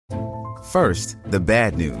First, the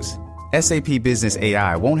bad news. SAP Business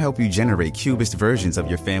AI won't help you generate cubist versions of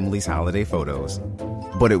your family's holiday photos.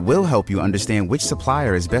 But it will help you understand which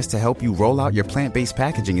supplier is best to help you roll out your plant-based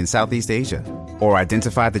packaging in Southeast Asia, or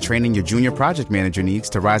identify the training your junior project manager needs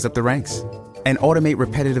to rise up the ranks, and automate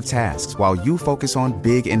repetitive tasks while you focus on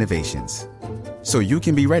big innovations, so you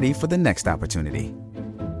can be ready for the next opportunity.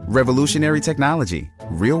 Revolutionary technology,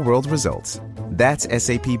 real-world results. That's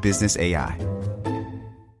SAP Business AI.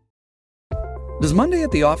 Does Monday at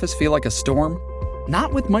the office feel like a storm?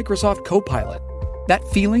 Not with Microsoft Copilot. That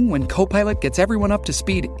feeling when Copilot gets everyone up to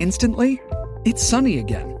speed instantly? It's sunny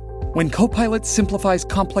again. When Copilot simplifies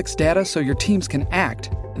complex data so your teams can act,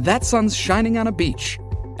 that sun's shining on a beach.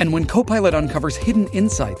 And when Copilot uncovers hidden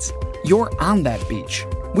insights, you're on that beach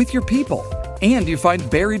with your people, and you find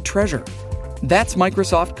buried treasure. That's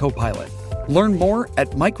Microsoft Copilot. Learn more at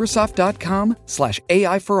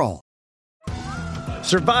Microsoft.com/AI for all.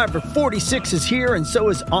 Survivor 46 is here, and so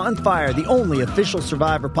is On Fire, the only official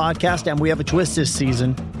Survivor podcast, and we have a twist this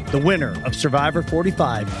season. The winner of Survivor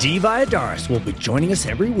 45, Dee Valladares, will be joining us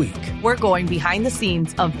every week. We're going behind the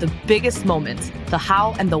scenes of the biggest moments, the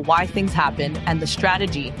how and the why things happen, and the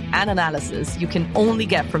strategy and analysis you can only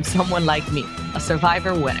get from someone like me, a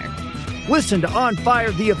Survivor winner. Listen to On Fire,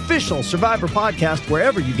 the official Survivor podcast,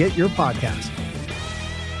 wherever you get your podcast.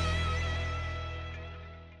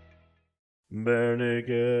 Bare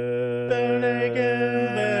naked, bare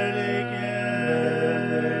naked, bare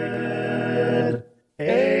naked,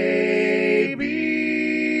 ABCs.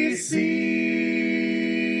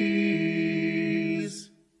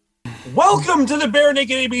 Welcome to the Bare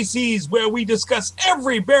Naked ABCs, where we discuss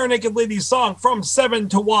every Bare Naked Ladies song from 7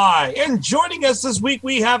 to Y. And joining us this week,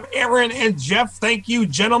 we have Aaron and Jeff. Thank you,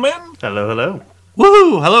 gentlemen. Hello, hello.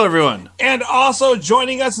 Woohoo! Hello, everyone. And also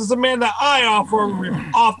joining us is a man that I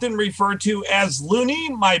often refer to as Looney,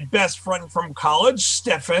 my best friend from college,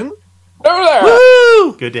 Stefan. Hello there.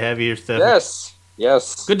 Woo! Good to have you here, Stefan.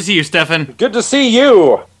 Yes. Good to see you, Stefan. Good to see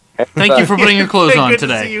you. Thank you for putting your clothes on today. Good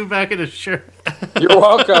to see you back in a shirt. You're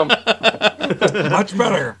welcome. Much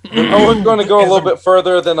better. I was going to go a little bit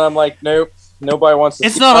further, then I'm like, nope. Nobody wants to.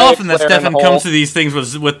 It's not often that Stefan comes to these things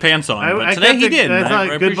with pants on, but today he did. I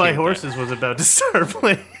thought Goodbye Horses was about to start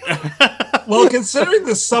playing. Well, considering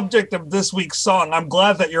the subject of this week's song, I'm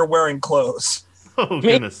glad that you're wearing clothes. Oh,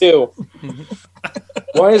 goodness. Me too.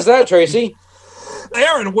 Why is that, Tracy?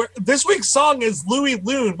 Aaron, this week's song is Louie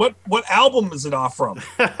Loon. What album is it off from?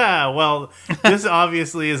 Well, this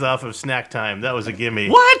obviously is off of Snack Time. That was a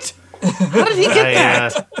gimme. What? How did he get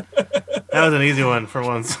that? That was an easy one for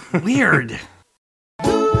once. Weird.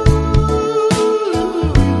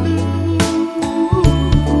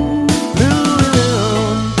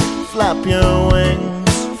 Flap your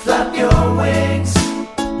wings,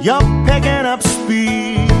 you're picking up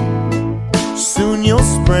speed. Soon you'll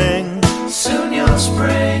spring,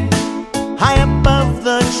 high above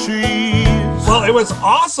the trees. Well, it was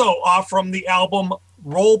also off from the album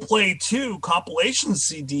Roleplay 2 compilation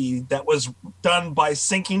CD that was done by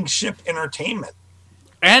Sinking Ship Entertainment.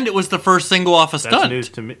 And it was the first single off a That's stunt. news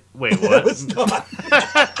to me. Wait, what? It was not.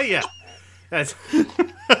 Yeah. That's...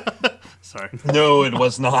 Sorry. No, it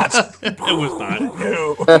was not. It was not.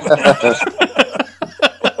 No.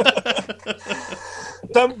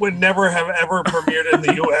 That would never have ever premiered in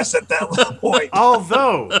the U.S. at that point.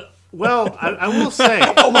 Although, well, I will say...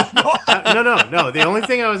 Oh, my God. No. The only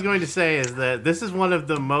thing I was going to say is that this is one of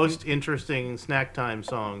the most interesting Snack Time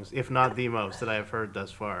songs, if not the most, that I have heard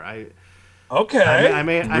thus far. Okay. I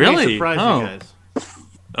may surprise you guys.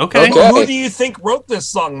 Okay. Well, who do you think wrote this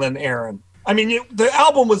song then, Aaron? I mean, the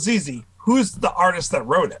album was easy. Who's the artist that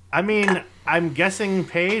wrote it? I mean, I'm guessing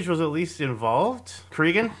Paige was at least involved.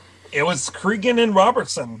 Cregan? It was Cregan and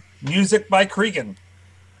Robertson. Music by Cregan.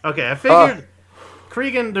 Okay, I figured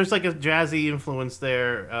Cregan, there's like a jazzy influence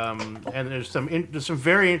there, and there's some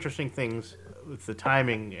very interesting things with the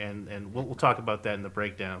timing, and we'll talk about that in the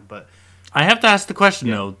breakdown. But I have to ask the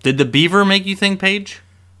question, though. Did the beaver make you think Paige?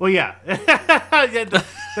 Well, yeah,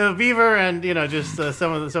 the beaver and just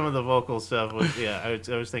some of the vocal stuff was I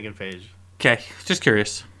was thinking Paige. Okay, just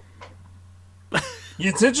curious.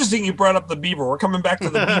 It's interesting you brought up the beaver. We're coming back to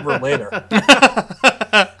the beaver later.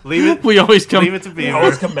 Leave it. We always come. Leave it to beaver. We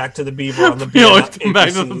always come back to the beaver on the beaver. We always come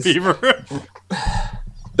back to the beaver.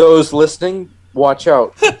 Those listening, watch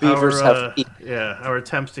out. The beavers have feet. Yeah, our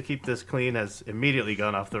attempts to keep this clean has immediately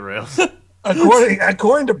gone off the rails.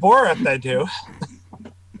 According to Borat, they do.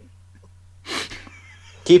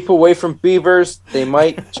 Keep away from beavers. They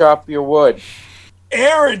might chop your wood.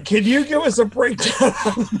 Aaron, can you give us a breakdown?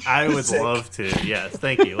 I would love to. Yes,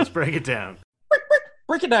 thank you. Let's break it down.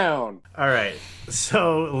 Break it down. All right.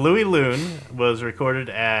 So Louis Loon was recorded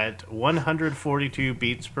at 142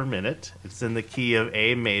 beats per minute. It's in the key of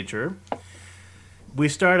A major. We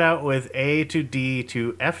start out with A to D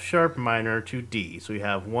to F sharp minor to D. So we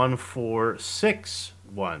have 1, 4, 6,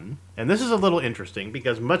 1. And this is a little interesting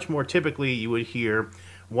because much more typically you would hear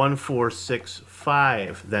 1, 4, 6,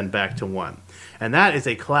 5, then back to 1. And that is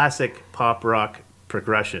a classic pop rock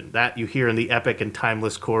progression that you hear in the epic and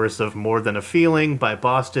timeless chorus of More Than a Feeling by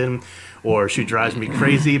Boston or She Drives Me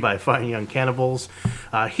Crazy by Fine Young Cannibals.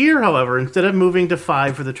 Here, however, instead of moving to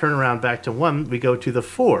 5 for the turnaround back to 1, we go to the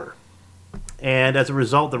 4. And as a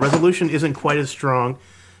result, the resolution isn't quite as strong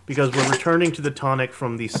because we're returning to the tonic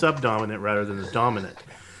from the subdominant rather than the dominant.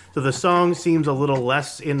 So the song seems a little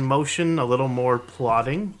less in motion, a little more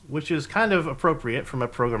plodding, which is kind of appropriate from a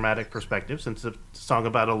programmatic perspective since it's a song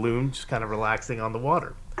about a loon just kind of relaxing on the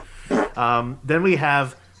water. Then we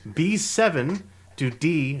have B7 to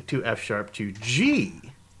D to F sharp to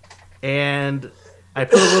G. And I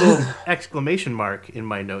put a little exclamation mark in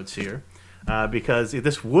my notes here because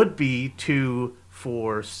this would be 2,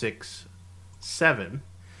 4, 6, 7,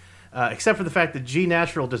 except for the fact that G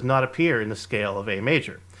natural does not appear in the scale of A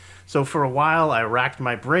major. So for a while, I racked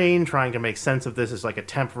my brain trying to make sense of this as like a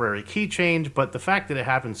temporary key change, but the fact that it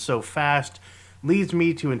happens so fast leads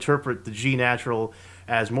me to interpret the G natural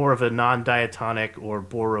as more of a non-diatonic or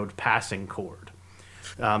borrowed passing chord.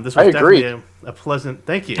 This was definitely a pleasant...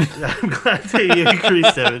 Thank you. I'm glad that you agree,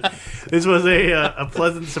 Steven. This was a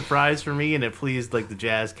pleasant surprise for me, and it pleased like the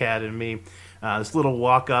jazz cat in me. This little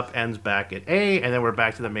walk-up ends back at A, and then we're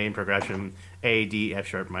back to the main progression, A, D, F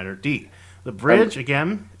sharp minor, D. The bridge,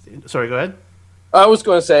 again... Sorry, go ahead. I was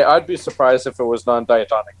going to say, I'd be surprised if it was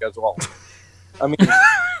non-diatonic as well. I mean,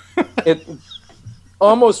 it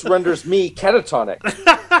almost renders me catatonic.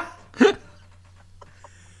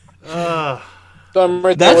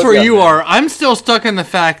 That's where you are. I'm still stuck in the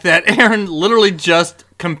fact that Aaron literally just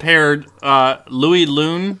compared Louis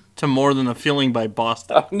Loon to More Than a Feeling by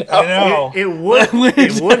Boston. I know. It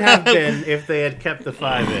would have been if they had kept the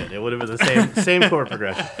 5 in. It would have been the same chord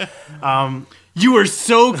progression. You were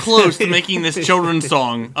so close to making this children's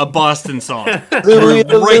song a Boston song. Louis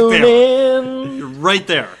You're right there. Loonin'. You're right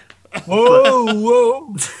there.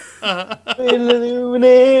 Whoa.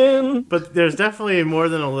 But there's definitely more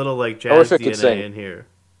than a little like jazz DNA in here.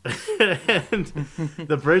 And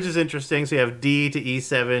the bridge is interesting. So you have D to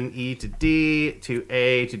E7, E to D to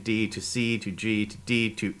A to D to C to G to D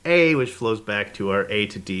to A, which flows back to our A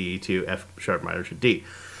to D to F sharp minor to D.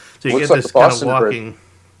 So you get like this kind of walking.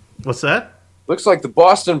 What's that? Looks like the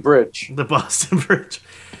Boston Bridge. The Boston Bridge.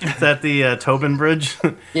 Is that the Tobin Bridge?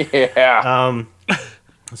 Yeah.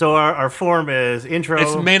 So our form is intro.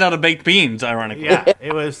 It's made out of baked beans, ironically. Yeah,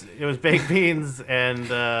 it was baked beans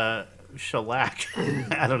and shellac.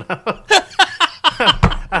 I don't know.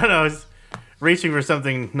 I don't know. I was reaching for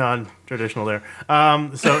something non-traditional there.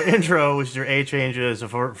 So intro, which is your A changes.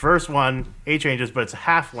 For verse 1, A changes, but it's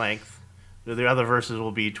half length. The other verses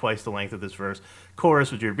will be twice the length of this verse.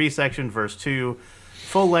 Chorus with your B section. Verse 2,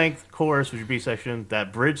 full length. Chorus with your B section.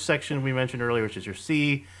 That bridge section we mentioned earlier, which is your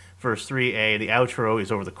C. Verse 3, A. The outro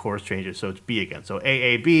is over the chorus changes, so it's B again. So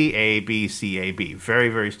A, B, C, A, B. Very,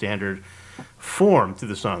 very standard form to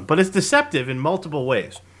the song. But it's deceptive in multiple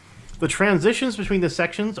ways. The transitions between the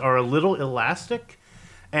sections are a little elastic.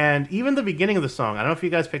 And even the beginning of the song, I don't know if you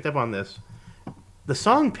guys picked up on this, the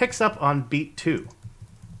song picks up on beat 2.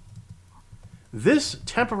 This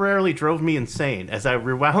temporarily drove me insane as I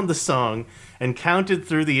rewound the song and counted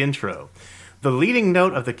through the intro. The leading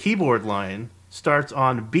note of the keyboard line starts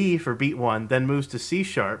on B for beat 1, then moves to C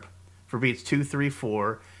sharp for beats 2, 3,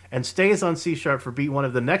 4, and stays on C sharp for beat 1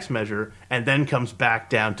 of the next measure, and then comes back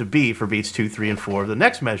down to B for beats 2, 3, and 4 of the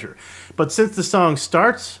next measure. But since the song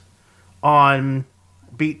starts on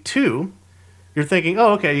beat 2, you're thinking,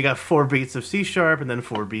 oh, okay, you got 4 beats of C sharp and then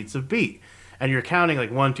 4 beats of B. And you're counting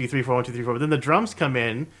like 1, 2, 3, 4, 1, 2, 3, 4. But then the drums come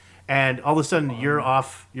in, and all of a sudden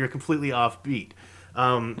you're completely off beat.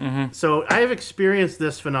 So I have experienced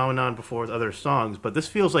this phenomenon before with other songs, but this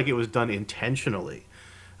feels like it was done intentionally,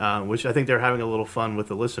 which I think they're having a little fun with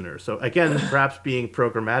the listener. So again, perhaps being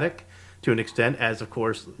programmatic to an extent, as of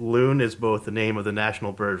course Loon is both the name of the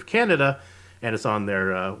national bird of Canada, and it's on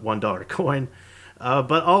their $1 coin,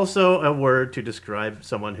 but also a word to describe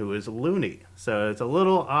someone who is loony. So it's a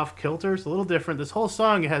little off kilter, it's a little different. This whole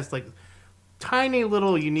song has like tiny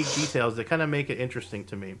little unique details that kind of make it interesting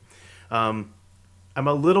to me. I'm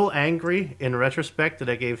a little angry in retrospect that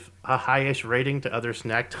I gave a high-ish rating to other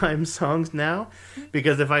Snack Time songs now,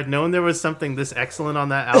 because if I'd known there was something this excellent on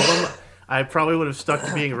that album, I probably would have stuck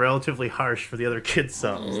to being relatively harsh for the other kids'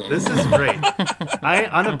 songs. This is great. I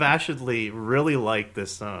unabashedly really like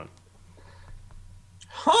this song.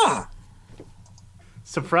 Huh.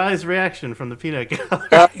 Surprise reaction from the peanut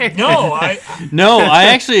gallery. No, I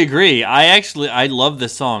actually agree. I love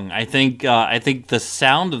this song. I think the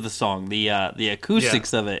sound of the song, the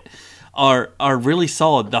acoustics of it are really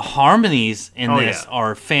solid. The harmonies in this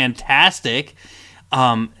are fantastic.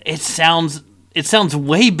 It sounds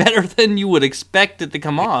way better than you would expect it to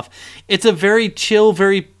come off. It's a very chill,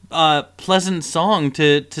 very pleasant song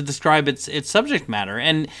to describe its subject matter.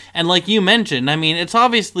 And like you mentioned, I mean, it's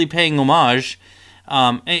obviously paying homage.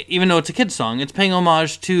 Even though it's a kid's song, it's paying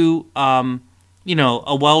homage to, a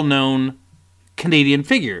well-known Canadian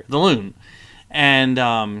figure, the Loon. And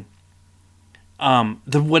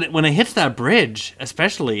when it hits that bridge,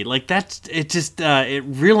 especially, like it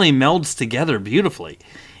really melds together beautifully.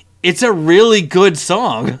 It's a really good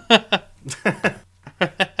song.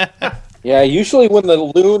 Yeah, usually when the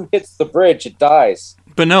loon hits the bridge, it dies.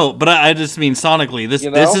 But I just mean sonically. This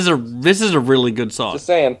is a really good song. Just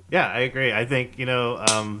saying. Yeah, I agree. I think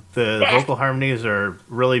the vocal harmonies are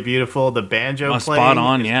really beautiful. The banjo playing spot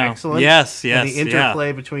on, is yeah. excellent. Yes, and the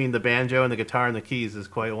interplay between the banjo and the guitar and the keys is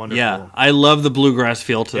quite wonderful. Yeah, I love the bluegrass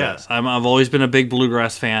feel to this. I've always been a big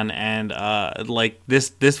bluegrass fan, and like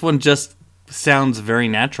this one just sounds very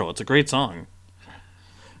natural. It's a great song.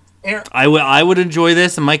 I would enjoy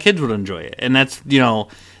this, and my kids would enjoy it, and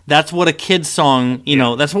that's what a kid's song,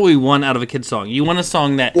 that's what we want out of a kid's song. You want a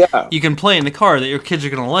song that you can play in the car that your kids are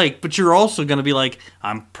going to like, but you're also going to be like,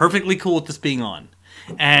 I'm perfectly cool with this being on.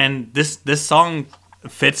 And this song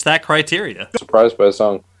fits that criteria. Surprised by the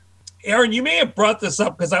song. Aaron, you may have brought this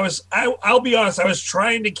up because I'll be honest, I was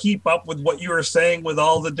trying to keep up with what you were saying with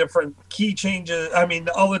all the different key changes. I mean,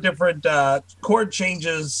 all the different chord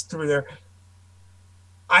changes through there.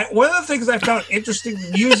 One of the things I found interesting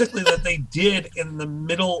musically that they did in the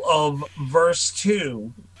middle of verse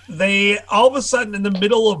 2, they all of a sudden in the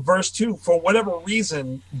middle of verse 2, for whatever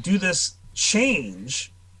reason, do this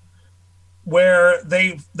change where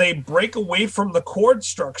they break away from the chord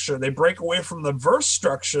structure, they break away from the verse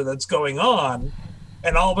structure that's going on,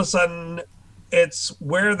 and all of a sudden it's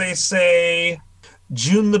where they say,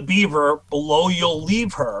 June the Beaver, below you'll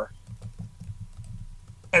leave her.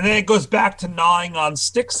 And then it goes back to gnawing on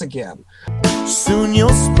sticks again. Soon you'll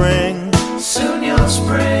spring,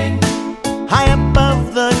 high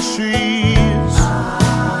above the trees.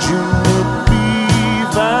 June the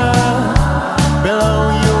Beaver, below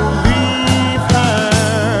you'll leave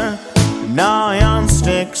her. Gnawing on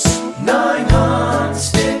sticks,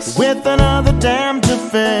 with another dam to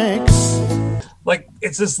fix. Like,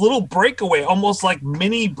 it's this little breakaway, almost like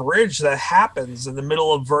mini bridge that happens in the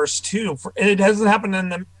middle of verse 2. And it hasn't happened in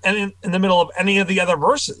the middle of any of the other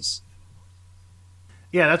verses.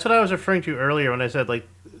 Yeah, that's what I was referring to earlier when I said, like,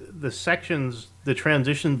 the sections, the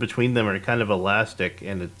transitions between them are kind of elastic,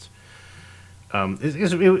 and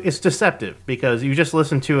it's deceptive because you just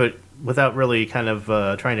listen to it without really kind of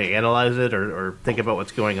trying to analyze it or think about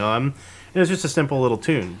what's going on. And it's just a simple little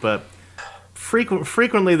tune, but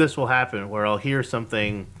frequently this will happen where I'll hear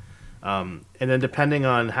something, and then depending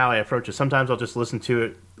on how I approach it, sometimes I'll just listen to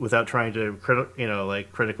it without trying to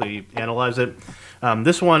critically analyze it.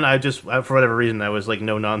 This one, for whatever reason, I was like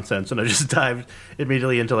no nonsense, and I just dived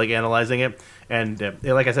immediately into like analyzing it. And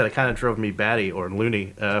like I said, it kind of drove me batty or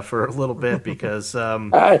loony for a little bit because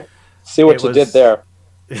I see what you did there.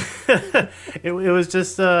 it was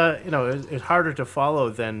just it's harder to follow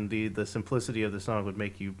than the simplicity of the song would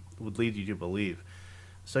lead you to believe.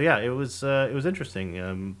 So yeah, it was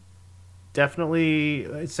interesting. Definitely,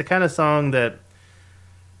 it's the kind of song that,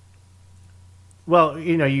 well,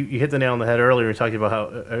 you hit the nail on the head earlier. We talking about how,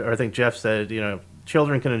 or I think Jeff said,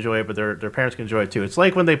 children can enjoy it, but their parents can enjoy it too. It's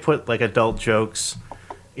like when they put like adult jokes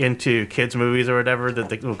into kids' movies or whatever that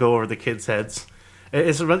they will go over the kids' heads.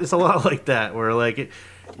 It's a lot like that, where like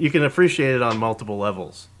you can appreciate it on multiple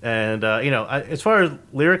levels. And as far as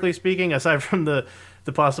lyrically speaking, aside from the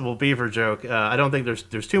possible beaver joke, I don't think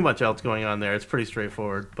there's too much else going on there. It's pretty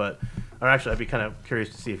straightforward. Or actually, I'd be kind of curious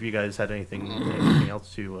to see if you guys had anything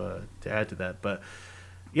else to add to that. But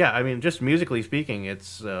yeah, I mean, just musically speaking,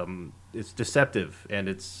 it's deceptive and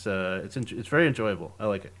it's very enjoyable. I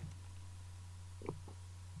like it.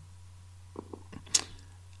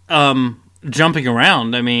 Jumping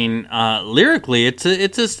around, I mean, lyrically, it's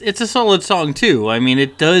a solid song too. I mean,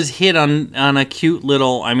 it does hit on a cute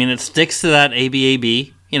little. I mean, it sticks to that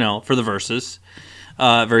ABAB, for the verses.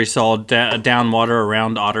 Very solid down water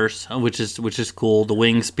around otters, which is cool. The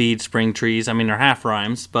wing, speed, spring trees. I mean, they're half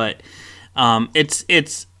rhymes, but it's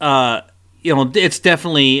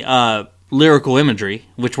definitely lyrical imagery,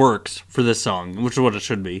 which works for this song, which is what it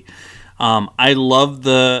should be. I love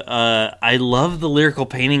the lyrical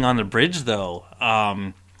painting on the bridge, though.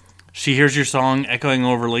 She hears your song echoing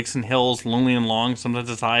over lakes and hills, lonely and long. Sometimes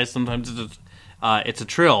it's high, sometimes it's a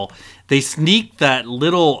trill. They sneak that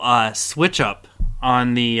little switch up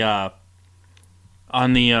on the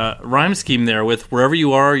rhyme scheme there with wherever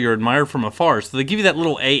you are, you're admired from afar. So they give you that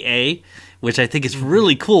little AA, which I think is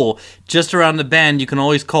really cool. Just around the bend, you can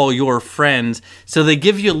always call your friends. So they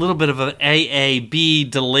give you a little bit of an AAB,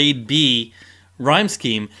 delayed B rhyme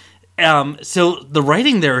scheme. So the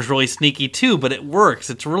writing there is really sneaky too, but it works.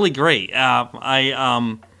 It's really great.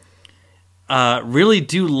 I really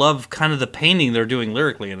do love kind of the painting they're doing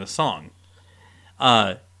lyrically in the song.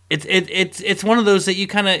 It's one of those that you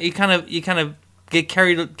kind of get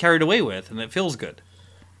carried away with, and it feels good.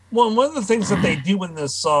 Well, and one of the things that they do in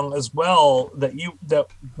this song as well that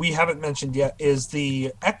we haven't mentioned yet is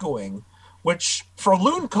the echoing, which for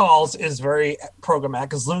loon calls is very programmatic,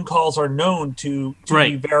 because loon calls are known to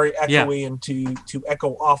be very echoey and to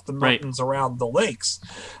echo off the mountains around the lakes.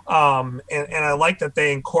 And I like that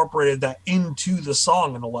they incorporated that into the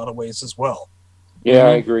song in a lot of ways as well. Yeah,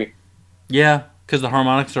 I agree. Yeah, because the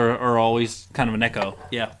harmonics are always kind of an echo.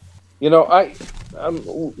 Yeah. You know, I'm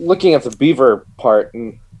looking at the beaver part,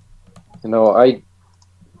 and you know,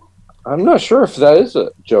 I'm not sure if that is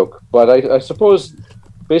a joke, but I suppose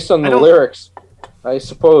based on the lyrics, I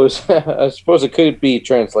suppose it could be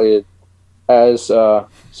translated as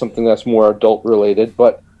something that's more adult related,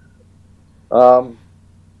 but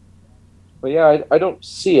yeah, I don't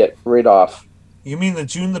see it right off. You mean that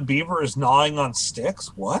June the Beaver is gnawing on sticks?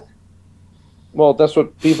 What? Well, that's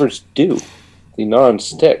what beavers do. They gnaw on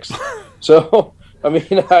sticks. So, I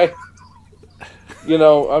mean, I'm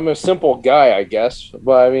a simple guy, I guess,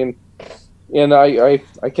 but I mean, and I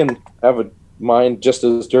can have a mind just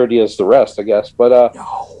as dirty as the rest, I guess, but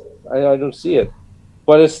I don't see it.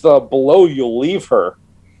 But it's the below you'll leave her.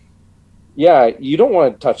 Yeah, you don't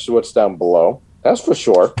want to touch what's down below. That's for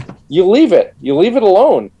sure. You leave it. You leave it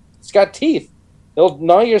alone. It's got teeth. It'll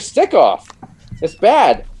gnaw your stick off. It's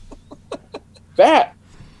bad. Bad.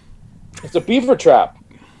 It's a beaver trap.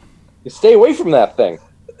 You stay away from that thing.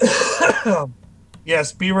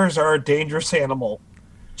 Yes, beavers are a dangerous animal.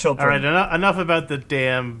 Children. All right, enough about the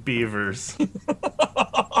damn beavers.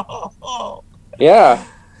 Yeah.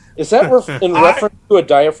 Is that in reference to a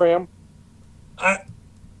diaphragm?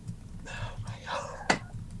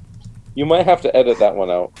 You might have to edit that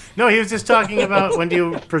one out. No, he was just talking about when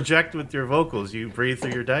you project with your vocals, you breathe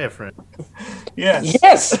through your diaphragm.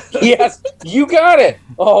 Yes. You got it.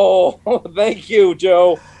 Oh, thank you,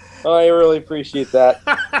 Joe. I really appreciate that.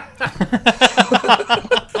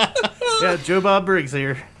 Yeah, Joe Bob Briggs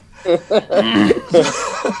here.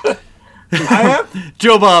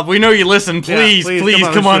 Joe Bob, we know you listen. Please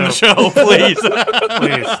come on the show. Please.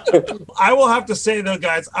 Please. I will have to say, though,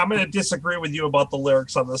 guys, I'm going to disagree with you about the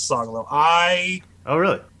lyrics on this song, though. Oh,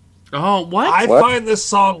 really? Oh, what? I find this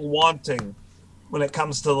song wanting when it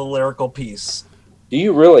comes to the lyrical piece. Do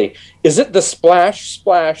you really? Is it the splash,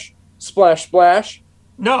 splash, splash, splash?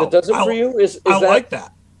 No. That does it for you? Is I that like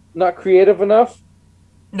that. Not creative enough?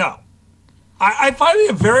 No. I find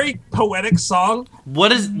it a very poetic song.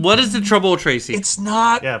 What is the trouble, Tracy? It's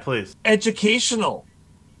not educational.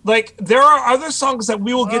 Like, there are other songs that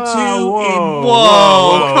we will get to.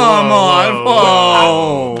 Whoa, come on.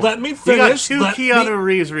 Whoa. Let me finish. You got two Keanu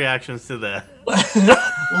Reeves reactions to that.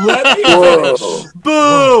 Let me finish.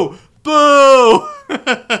 Boo!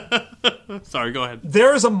 Sorry, go ahead.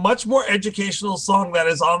 There is a much more educational song that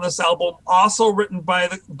is on this album, also written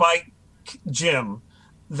by Jim,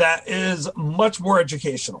 that is much more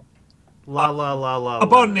educational. La la la la.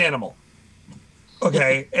 About an animal.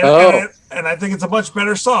 Okay, and I think it's a much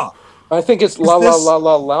better song. I think it's la la la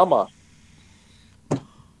la llama.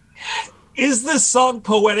 Is this song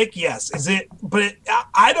poetic? Yes. Is it? But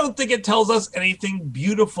I don't think it tells us anything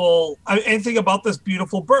beautiful, anything about this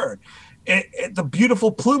beautiful bird. The beautiful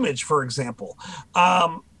plumage, for example.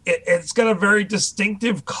 It's got a very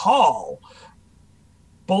distinctive call,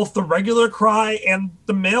 both the regular cry and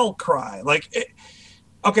the male cry.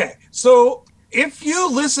 Okay, so if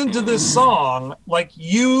you listen to this song,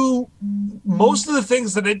 most of the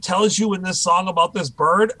things that it tells you in this song about this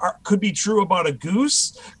bird could be true about a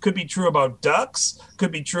goose, could be true about ducks,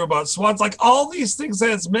 could be true about swans. Like, all these things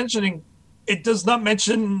that it's mentioning, it does not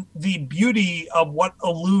mention the beauty of what a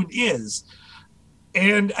loon is.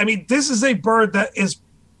 And I mean, this is a bird that is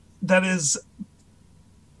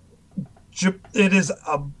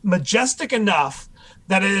majestic enough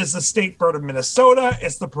that it is the state bird of Minnesota.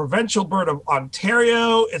 It's the provincial bird of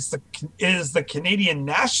Ontario. It is the Canadian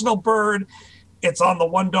national bird. It's on the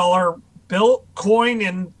 $1 bill coin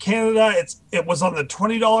in Canada. It was on the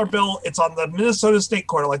 $20 bill. It's on the Minnesota state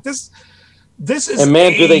quarter. Like this is. And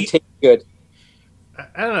man, do they taste good.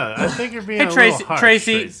 I don't know. I think you're being Hey, a Tracy, little harsh,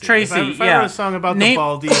 Tracy, If I wrote a song about the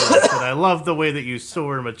bald eagle and I love the way that you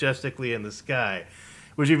soar majestically in the sky,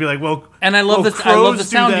 would you be like, well, and I love the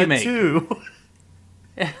sound you make too.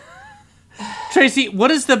 Tracy,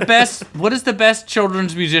 what is the best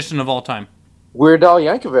children's musician of all time? Weird Al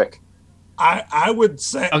Yankovic. I would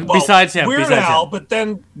say besides him, Weird Al, but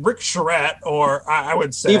then Rick Charette, or I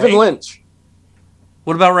would say Stephen Lynch.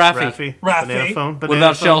 What about Raffi? Raffi. What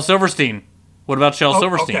about Shel Silverstein?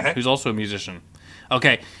 Okay. Who's also a musician?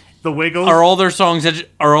 Okay. The Wiggles. Are all their songs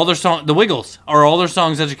The Wiggles? Are all their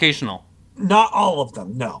songs educational? Not all of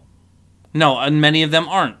them, no. No, and many of them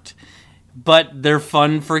aren't. But they're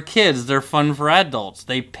fun for kids. They're fun for adults.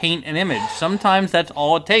 They paint an image. Sometimes that's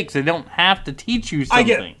all it takes. They don't have to teach you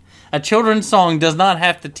something. A children's song does not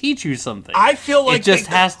have to teach you something. I feel like it just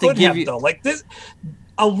has to give you. Though. Like this,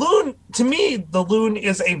 a loon to me, the loon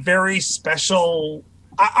is a very special.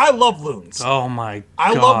 I love loons. Oh my god!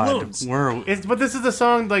 I love loons. But this is a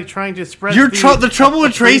song like trying to spread. The trouble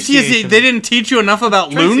with Tracy is they didn't teach you enough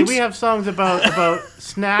about Tracy, loons. We have songs about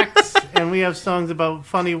snacks, and we have songs about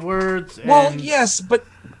funny words. Well, yes, but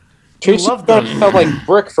Tracy sounds like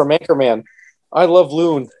Brick from Anchorman. I love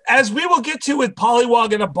Loon. As we will get to with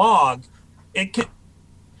Pollywog in a Bog, it can.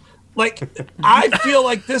 Like, I feel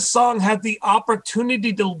like this song had the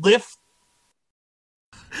opportunity to lift.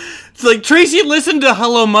 It's like Tracy listened to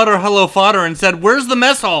Hello Mudder, Hello Fodder and said, "Where's the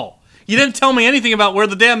mess hall? You didn't tell me anything about where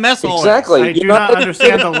the damn mess hall is." Exactly. I do not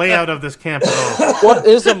understand the layout of this camp at all. What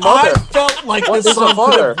is a mother? I felt like this song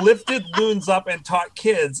could have lifted loons up and taught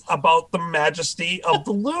kids about the majesty of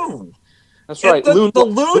the loon. That's right. The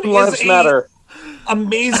loon lives is matter.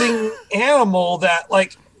 Amazing animal that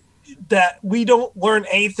we don't learn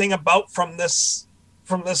anything about from this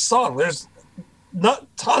song. There's not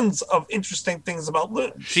tons of interesting things about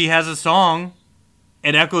loons. She has a song.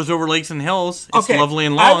 It echoes over lakes and hills. It's lovely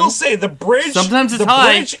and long. I will say the bridge. Sometimes it's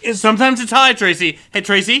high. Sometimes it's high, Tracy. Hey,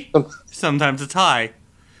 Tracy. Sometimes it's high.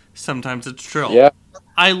 Sometimes it's trill. Yeah.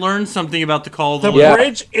 I learned something about the call of the loon. The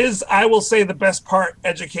bridge is, I will say, the best part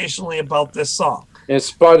educationally about this song. It's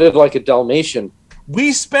spotted like a Dalmatian.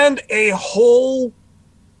 We spend a whole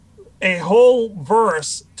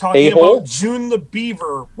verse talking about June the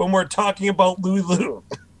Beaver when we're talking about Louie Loon.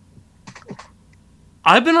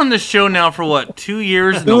 I've been on this show now for 2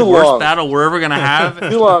 years, and the worst battle we're ever gonna have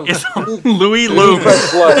is Louie Loon.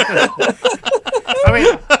 I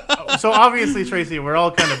mean, so obviously, Tracy, we're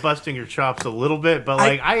all kind of busting your chops a little bit, but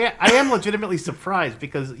I am legitimately surprised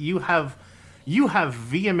because you have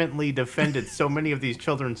vehemently defended so many of these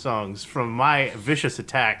children's songs from my vicious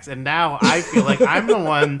attacks, and now I feel like I'm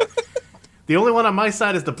the only one on my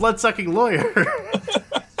side is the blood-sucking lawyer.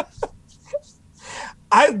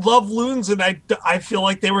 I love loons, and I feel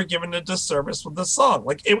like they were given a disservice with this song.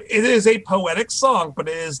 Like, it is a poetic song, but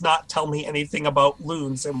it does not tell me anything about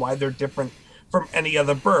loons and why they're different from any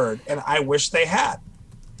other bird, and I wish they had.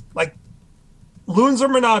 Like, loons are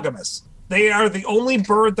monogamous. They are the only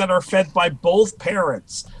bird that are fed by both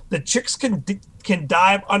parents. The chicks can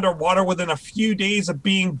dive underwater within a few days of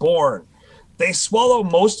being born. They swallow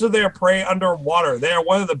most of their prey underwater. They are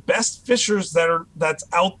one of the best fishers that's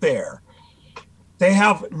out there. They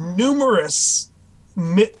have numerous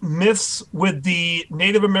myths with the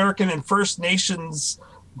Native American and First Nations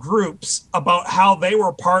groups about how they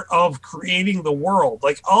were part of creating the world.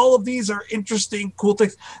 Like, all of these are interesting, cool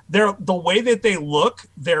things. The way that they look,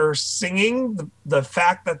 they're singing, the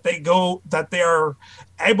fact that they are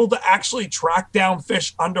able to actually track down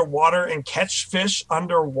fish underwater and catch fish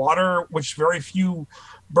underwater, which very few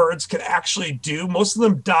birds can actually do. Most of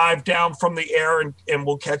them dive down from the air and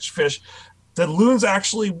will catch fish. The loons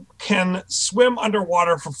actually can swim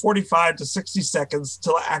underwater for 45 to 60 seconds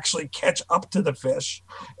to actually catch up to the fish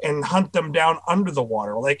and hunt them down under the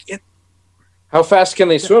water. How fast can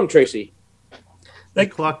they swim, Tracy? They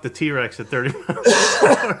clocked the T-Rex at 30 miles an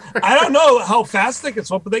hour. I don't know how fast they can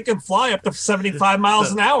swim, but they can fly up to 75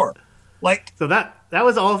 miles an hour. So that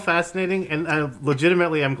was all fascinating, and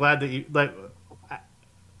legitimately, I'm glad that you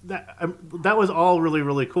that was all really,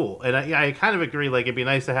 really cool. And I kind of agree, it'd be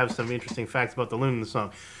nice to have some interesting facts about the loon in the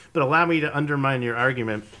song. But allow me to undermine your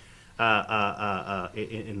argument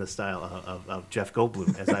in the style of Jeff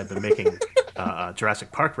Goldblum, as I've been making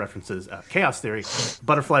Jurassic Park references, Chaos Theory,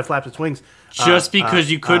 Butterfly Flaps Its Wings. Just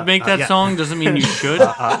because you could make that song doesn't mean you should.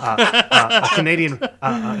 A Canadian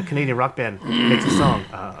rock band makes a song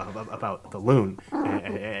about the Loon,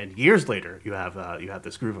 and years later you have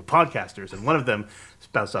this group of podcasters, and one of them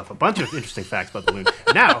spouts off a bunch of interesting facts about the Loon.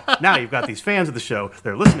 Now you've got these fans of the show.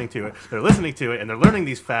 They're listening to it, and they're learning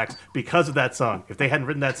these facts because of that song. If they hadn't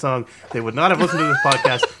written that song, they would not have listened to this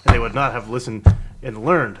podcast, and they would not have listened and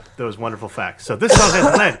learned those wonderful facts. So this song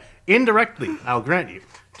has led indirectly, I'll grant you,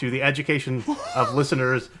 to the education of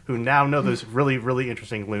listeners who now know those really, really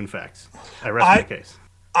interesting Loon facts. I rest my case.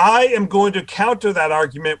 I am going to counter that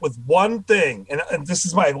argument with one thing, and this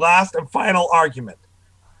is my last and final argument.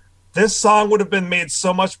 This song would have been made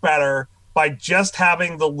so much better by just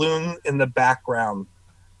having the Loon in the background.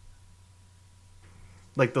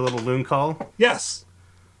 Like the little Loon call? Yes.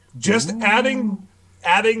 Just adding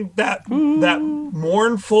that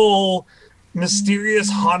mournful, mysterious,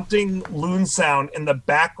 haunting Loon sound in the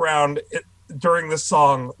background during the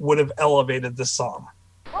song would have elevated the song.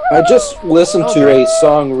 I just listened to a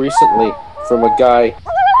song recently from a guy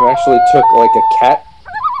who actually took like a cat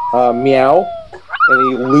meow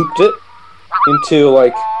and he looped it into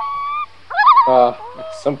like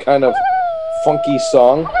some kind of funky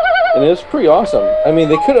song, and it was pretty awesome. I mean,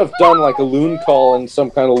 they could have done like a Loon call in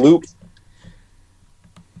some kind of loop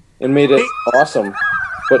and made it awesome.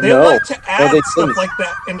 But they no, like to add they stuff didn't. like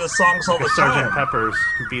that into songs all the Sgt. time. Pepper's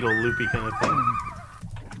Beatle loopy kind of thing.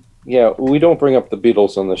 Yeah, we don't bring up the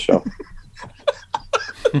Beatles on the show.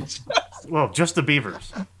 Well, just the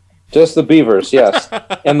Beavers. Just the Beavers, yes,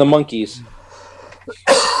 and the Monkeys.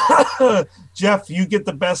 Jeff, you get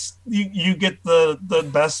the best. You get the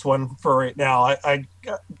best one for right now. I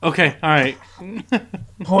got Okay, all right.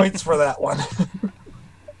 points for that one.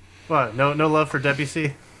 What? No love for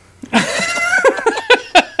Debussy?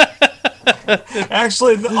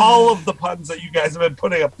 Actually, all of the puns that you guys have been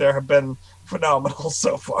putting up there have been phenomenal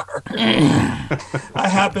so far. I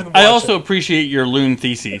have been watching. I also appreciate your Loon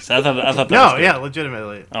theses. I thought that was good. Yeah,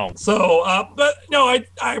 legitimately. Oh, So, but no,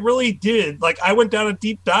 I really did. Like, I went down a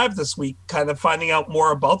deep dive this week, kind of finding out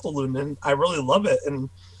more about the Loon, and I really love it. And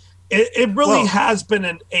it really has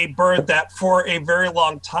been a bird that for a very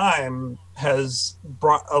long time has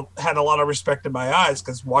had a lot of respect in my eyes,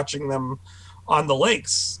 because watching them on the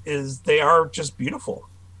lakes they are just beautiful.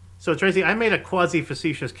 So, Tracy, I made a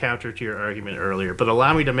quasi-facetious counter to your argument earlier, but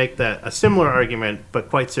allow me to make that a similar argument, but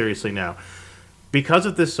quite seriously now. Because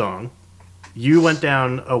of this song, you went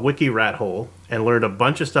down a wiki rat hole and learned a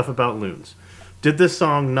bunch of stuff about loons. Did this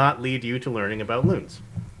song not lead you to learning about loons?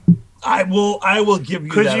 I will give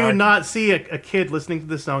you Could that you argument. not see a kid listening to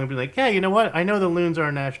this song and be like, yeah, you know what? I know the loons are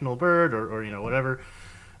a national bird or you know, whatever,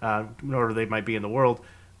 or they might be in the world.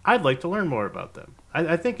 I'd like to learn more about them.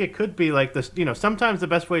 I think it could be like this, you know, sometimes the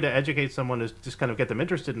best way to educate someone is just kind of get them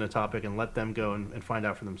interested in a topic and let them go and find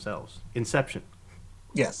out for themselves. Inception.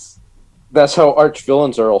 Yes. That's how arch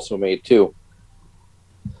villains are also made too.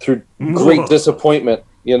 Through great disappointment,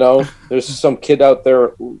 you know. There's some kid out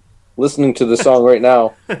there listening to the song right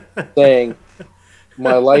now saying,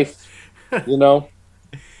 my life, you know,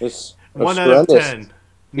 is 1 out of 10 needs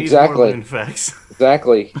more Exactly. loon facts.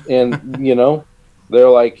 Exactly. And, you know, they're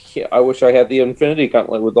like, yeah, I wish I had the Infinity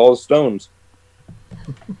Gauntlet with all the stones.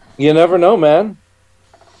 You never know, man.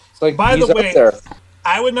 It's like, By he's the way, out there.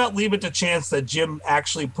 I would not leave it to chance that Jim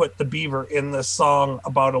actually put the beaver in the song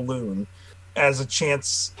about a loon as a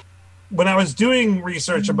chance. When I was doing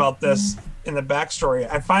research about this in the backstory,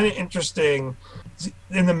 I find it interesting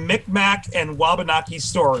in the Micmac and Wabanaki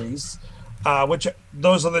stories, which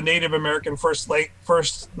those are the Native American First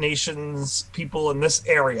Nations people in this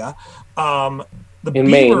area. The In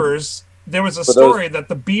beavers, there was a For story that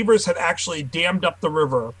the beavers had actually dammed up the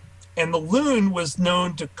river, and the loon was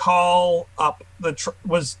known to call up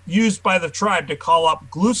was used by the tribe to call up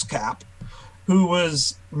Glooskap, who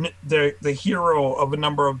was the hero of a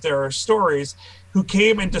number of their stories, who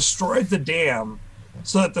came and destroyed the dam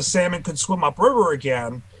so that the salmon could swim upriver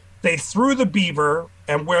again. They threw the beaver,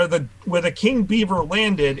 and where the king beaver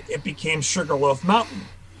landed, it became Sugarloaf Mountain.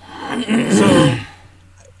 So,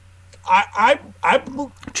 I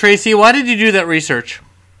Tracy, why did you do that research?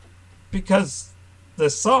 because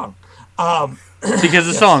this song. Because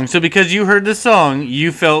the song. So because you heard the song,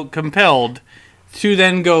 you felt compelled to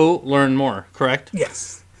then go learn more, correct?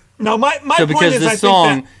 Yes. No, my So point because is,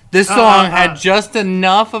 I this think song had just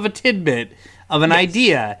enough of a tidbit of an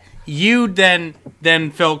idea, you then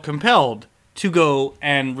felt compelled to go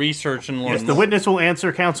and research and learn Yes, the more. witness will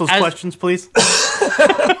answer counsel's questions, please.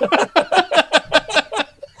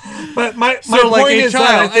 But my So, like point a is that I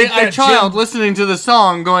child, think a that child Jim, listening to the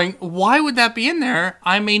song, going, "Why would that be in there?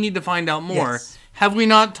 I may need to find out more." Yes. Have we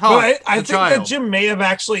not but taught I the think child? that Jim may have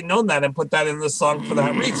actually known that and put that in the song for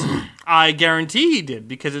that reason. I guarantee he did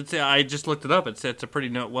because it's. I just looked it up. It's a pretty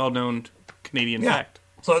well-known Canadian fact.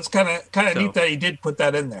 So it's kind of neat that he did put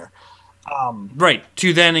that in there. Right,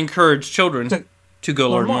 to then encourage children to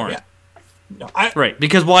go learn more. Yeah. No, Right,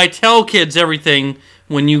 because why tell kids everything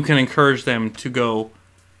when you can encourage them to go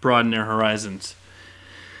broaden their horizons?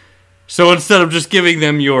 So instead of just giving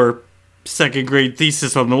them your second grade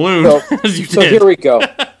thesis on the Loon, as you so did. here we go.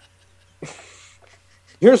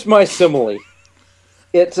 Here's my simile.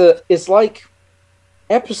 It's like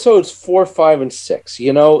episodes 4, 5, and 6.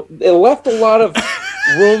 You know, it left a lot of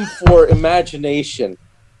room for imagination.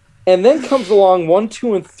 And then comes along 1,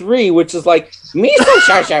 2, and 3, which is like, me so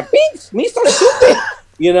shasha beats, me so stupid.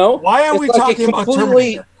 You know? Why are we talking about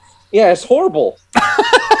Terminator? Yeah, it's horrible.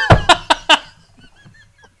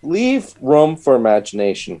 Leave room for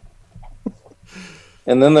imagination.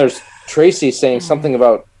 And then there's Tracy saying something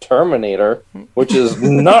about Terminator, which is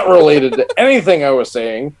not related to anything I was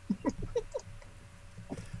saying.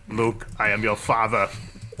 Luke, I am your father.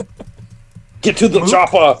 Get to the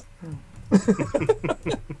chopper.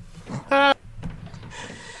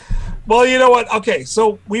 Well, you know what? Okay,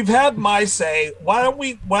 so we've had my say. Why don't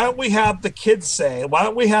we have the kids say? Why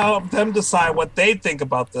don't we have them decide what they think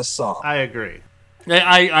about this song? I agree.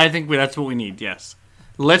 I think that's what we need, yes.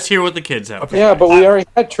 Let's hear what the kids have. Okay. Yeah, but we already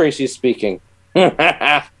had Tracy speaking.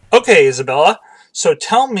 Okay, Isabella. So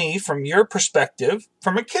tell me from your perspective,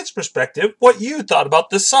 from a kid's perspective, what you thought about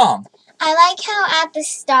this song. I like how at the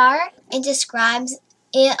start it describes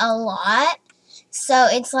it a lot, so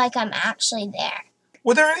it's like I'm actually there.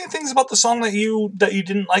 Were there any things about the song that you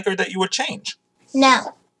didn't like or that you would change?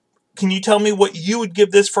 No. Can you tell me what you would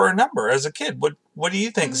give this for a number as a kid? What do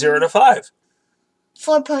you think? 0 to 5?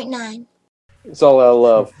 4.9. It's all out of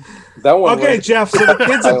love. That one. Okay, Jeff. So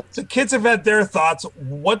the kids have had their thoughts.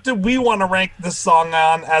 What do we want to rank this song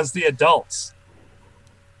on as the adults?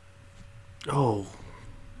 Oh.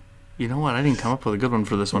 You know what? I didn't come up with a good one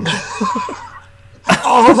for this one.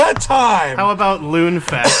 All that time. How about Loon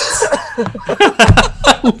facts?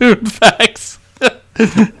 Loon facts.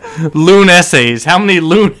 Loon essays. How many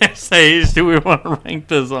Loon essays do we want to rank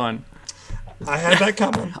this on? I had that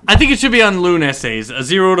coming. I think it should be on Loon essays. A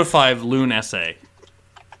 0 to 5 Loon essay.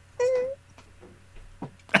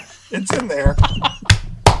 It's in there.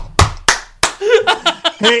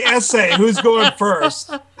 Hey, essay, who's going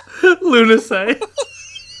first? Loon essay.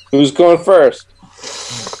 Who's going first?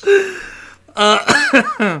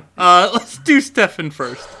 Let's do Stefan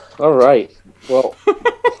first. All right. Well,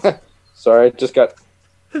 sorry, I just got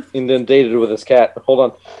inundated with this cat.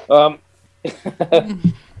 Hold on.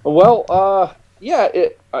 Well, yeah,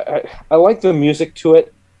 I like the music to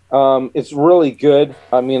it. It's really good.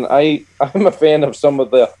 I mean, I'm a fan of some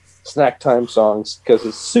of the snack time songs because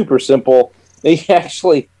it's super simple. They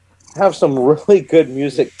actually have some really good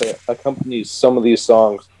music that accompanies some of these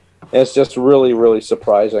songs. And it's just really, really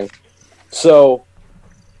surprising. So,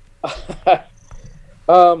 I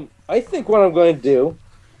think what I'm going to do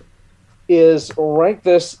is rank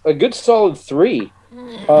this a good solid 3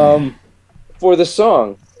 for the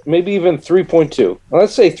song. Maybe even 3.2.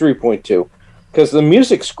 Let's say 3.2. Because the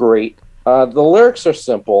music's great. The lyrics are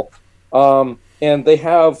simple. And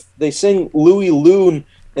they sing Louie Loon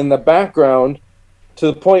in the background to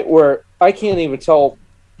the point where I can't even tell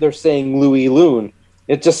they're saying Louie Loon.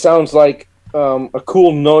 It just sounds like a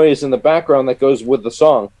cool noise in the background that goes with the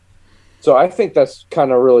song. So I think that's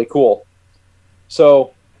kind of really cool.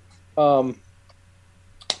 So, yeah,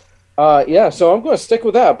 so I'm going to stick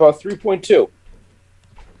with that, about 3.2.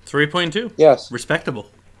 3.2? Yes. Respectable.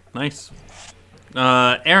 Nice.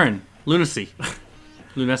 Aaron, Lunacy.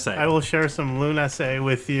 Lunessay. I will share some Loon essay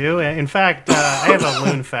with you. In fact, I have a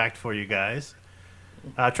Loon fact for you guys.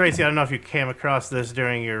 Tracy, I don't know if you came across this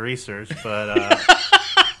during your research, but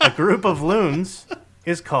a group of loons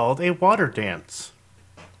is called a water dance.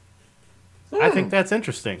 I think that's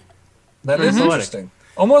interesting. That is interesting.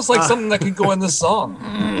 Almost like something that could go in this song.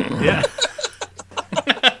 Yeah.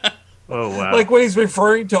 Oh, wow. Like when he's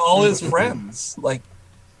referring to all his friends. Like,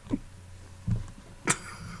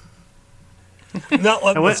 not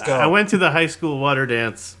letting this go. I went to the high school water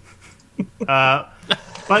dance.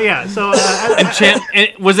 But yeah, so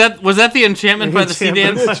was that the Enchantment by the Sea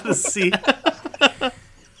dance? By the Sea.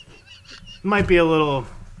 Might be a little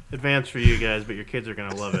advanced for you guys, but your kids are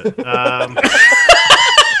gonna love it.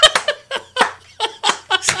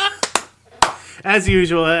 As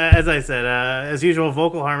usual, as I said, as usual,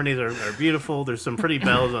 vocal harmonies are beautiful. There's some pretty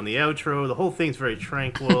bells on the outro. The whole thing's very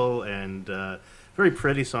tranquil and very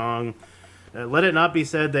pretty song. Let it not be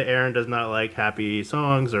said that Aaron does not like happy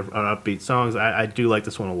songs or upbeat songs. I do like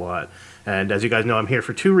this one a lot. And as you guys know, I'm here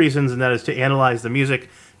for two reasons, and that is to analyze the music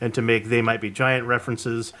and to make They Might Be Giant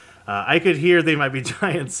references. I could hear They Might Be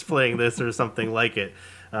Giants playing this or something like it.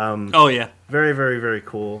 Oh, yeah. Very, very, very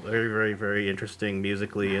cool. Very, very, very interesting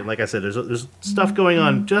musically. And like I said, there's stuff going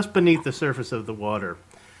on just beneath the surface of the water,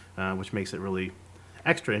 which makes it really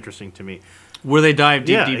extra interesting to me. Where they dive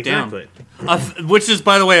deep exactly. down. Which is,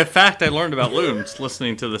 by the way, a fact I learned about Loons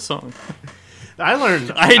listening to the song. I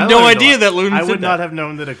had no idea that Loons I would did not that. have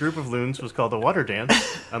known that a group of loons was called the Water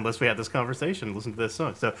Dance unless we had this conversation and listened to this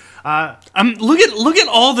song. So, look at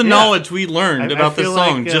all the knowledge we learned about this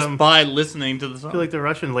song like, just by listening to the song. I feel like the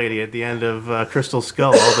Russian lady at the end of Crystal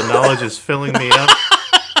Skull. All the knowledge is filling me up.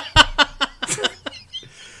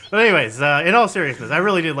 But anyways, in all seriousness, I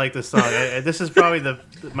really did like this song. This is probably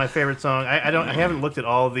my favorite song. I haven't looked at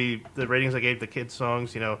all the ratings I gave the kids'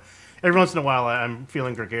 songs. You know, every once in a while I'm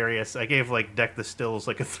feeling gregarious. I gave like Deck the Stills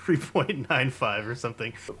like a 3.95 or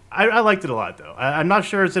something. I liked it a lot though. I'm not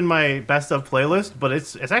sure it's in my best of playlist, but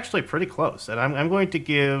it's actually pretty close. And I'm going to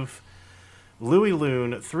give Louie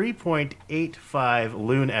Loon 3.85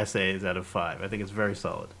 Loon essays out of 5. I think it's very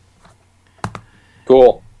solid.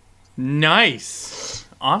 Cool. Nice.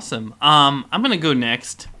 Awesome. I'm going to go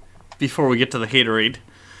next before we get to the haterade,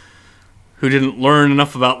 who didn't learn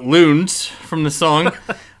enough about loons from the song.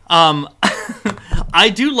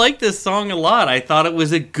 I do like this song a lot. I thought it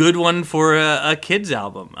was a good one for a kid's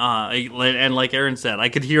album. And like Aaron said, I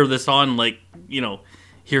could hear this on, like, you know,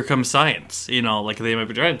 Here Comes Science, you know, like They Might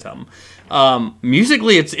Be Giants album.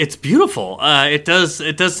 Musically, it's beautiful. It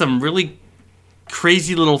does some really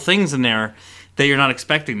crazy little things in there that you're not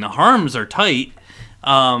expecting. The harms are tight.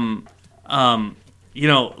 You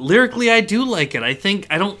know, lyrically, I do like it.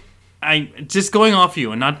 I just going off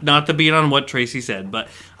you and not to beat on what Tracy said, but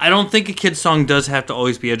I don't think a kid's song does have to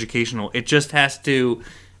always be educational. It just has to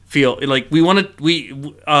feel like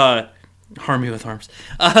harm me with harms.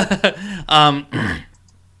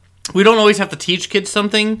 We don't always have to teach kids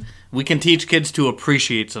something. We can teach kids to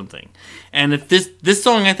appreciate something. And if this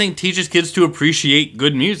song, I think, teaches kids to appreciate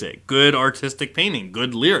good music, good artistic painting,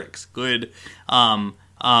 good lyrics, good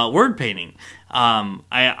word painting.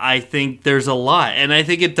 I think there's a lot. And I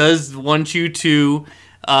think it does want you to...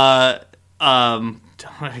 I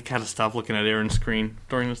gotta stop looking at Aaron's screen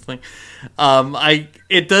during this thing.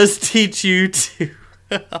 It does teach you to...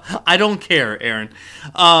 I don't care, Aaron.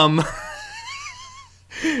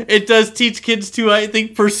 It does teach kids to, I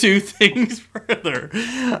think, pursue things further.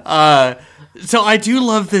 So I do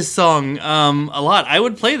love this song a lot. I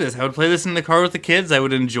would play this. I would play this in the car with the kids. I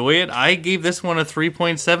would enjoy it. I gave this one a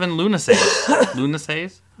 3.7 Lunasays.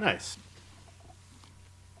 Lunasays? Nice.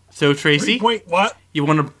 So, Tracy? What? You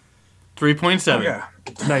want a 3.7? Oh, yeah.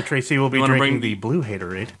 Tonight, Tracy will be drinking the Blue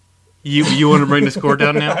Haterade. You want to bring the score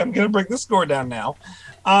down now? I'm going to bring the score down now.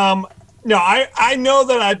 No, I know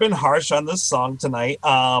that I've been harsh on this song tonight,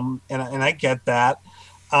 and I get that.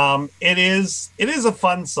 It is a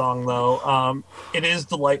fun song though. It is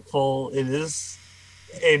delightful. It is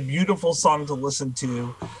a beautiful song to listen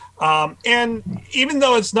to. And even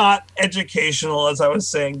though it's not educational, as I was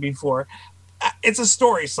saying before, it's a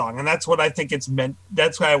story song, and that's what I think it's meant.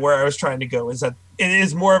 That's where I was trying to go, is that it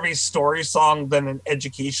is more of a story song than an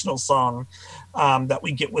educational song that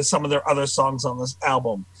we get with some of their other songs on this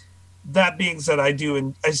album. That being said, I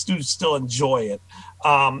do still enjoy it.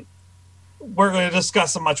 We're going to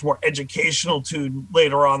discuss a much more educational tune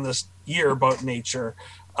later on this year about nature,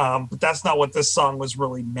 but that's not what this song was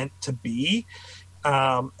really meant to be.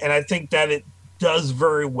 And I think that it does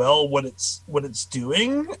very well what it's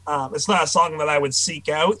doing. It's not a song that I would seek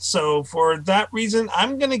out, so for that reason,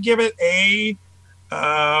 I'm going to give it a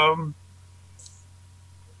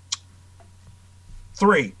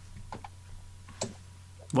 3.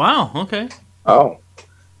 Wow, okay. Oh.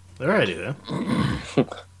 Alrighty then.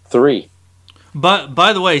 3. But,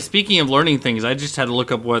 by the way, speaking of learning things, I just had to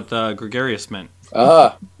look up what gregarious meant.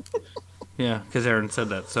 Ah. Yeah, because Aaron said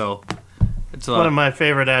that, so... It's one of my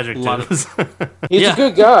favorite adjectives. He's a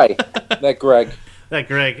good guy, that Greg. That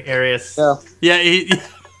Greg Arias. Yeah. Yeah,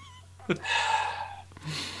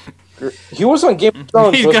 he was on Game of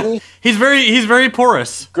Thrones, wasn't he? He's very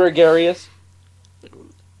porous. Gregarious.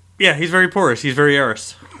 Yeah, he's very porous. He's very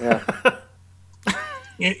Eris. Yeah.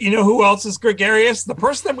 You know who else is gregarious? The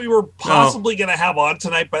person that we were possibly going to have on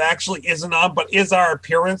tonight, but actually isn't on, but is our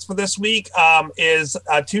appearance for this week, is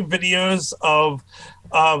 2 videos of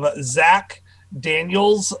Zach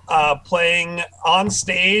Daniels playing on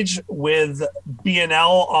stage with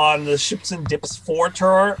B&L on the Ships and Dips 4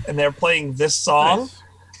 tour, and they're playing this song. Nice.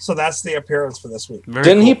 So that's the appearance for this week.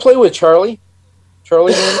 Didn't he play with Charlie?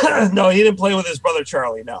 Charlie? No, he didn't play with his brother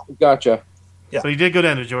Charlie, no. Gotcha. Yeah. But he did go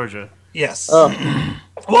down to Georgia. Yes. Oh.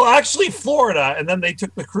 Well, actually, Florida, and then they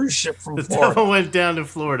took the cruise ship from The Florida. devil went down to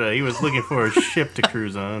Florida. He was looking for a ship to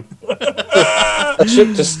cruise on. A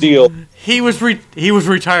ship to steal. He was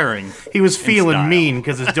retiring. He was feeling style. mean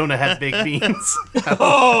because his donut had baked beans.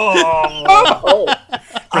 Oh,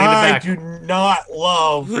 Bringing it I back. do not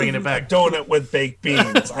love Bringing it back. a donut with baked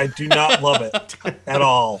beans. I do not love it at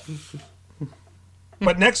all.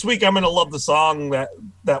 But next week, I'm going to love the song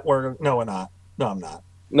that we're... No, we're not. No, I'm not.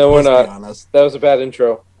 No, we're Let's be not. honest. That was a bad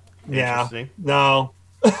intro. Yeah. Interesting. No.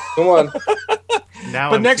 Come on. Now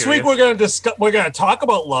But I'm next curious. week, we're going to discuss... We're going to talk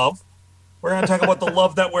about love. We're going to talk about the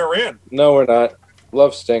love that we're in. No, we're not.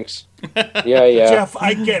 Love stinks. Yeah. Jeff,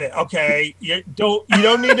 I get it. Okay, you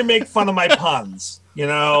don't need to make fun of my puns. You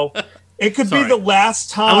know, it could Sorry. be the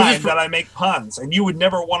last I was time just- that I make puns, and you would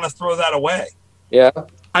never want to throw that away. Yeah.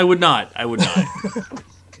 I would not. That So was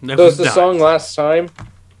it's the not. song last time?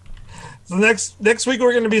 So next week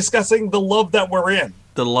we're going to be discussing the love that we're in.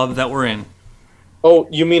 The love that we're in. Oh,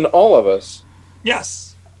 you mean all of us?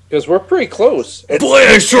 Yes. Because we're pretty close. Boy,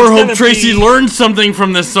 I sure it's hope gonna Tracy be- learned something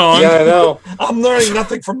from this song. Yeah, I know. I'm learning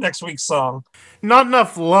nothing from next week's song. Not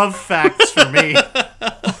enough love facts for me.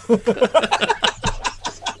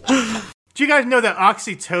 Do you guys know that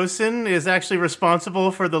oxytocin is actually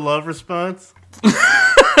responsible for the love response?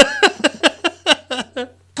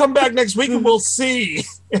 Come back next week and we'll see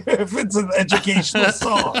if it's an educational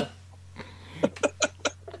song.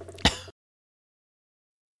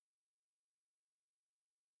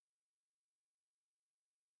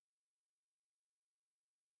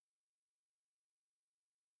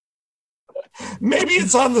 Maybe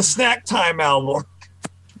it's on the Snack Time album.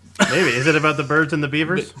 Maybe. Is it about the birds and the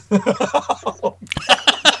beavers?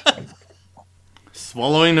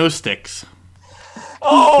 Swallowing no sticks.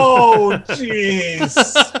 Oh, jeez.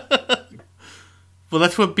 Well,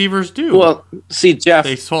 that's what beavers do. Well, see, Jeff,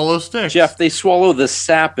 They swallow sticks. they swallow the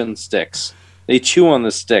sap in sticks. They chew on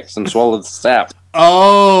the sticks and swallow the sap.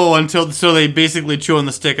 Oh, so they basically chew on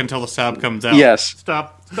the stick until the sap comes out. Yes.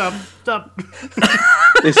 Stop.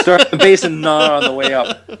 They start at the base and gnaw on the way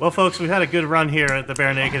up. Well, folks, we've had a good run here at the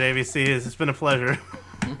Bare Naked ABCs. It's been a pleasure.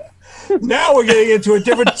 Now we're getting into a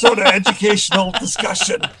different sort of educational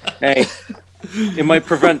discussion. Hey, it might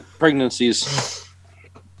prevent pregnancies.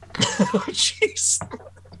 Oh, jeez.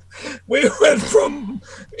 We went from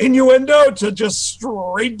innuendo to just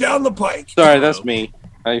straight down the pike. Sorry, that's me.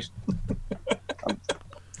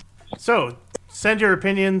 So, send your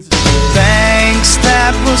opinions. Thanks,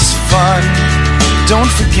 that was fun. Don't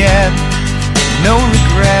forget, no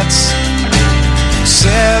regrets,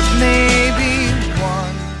 except maybe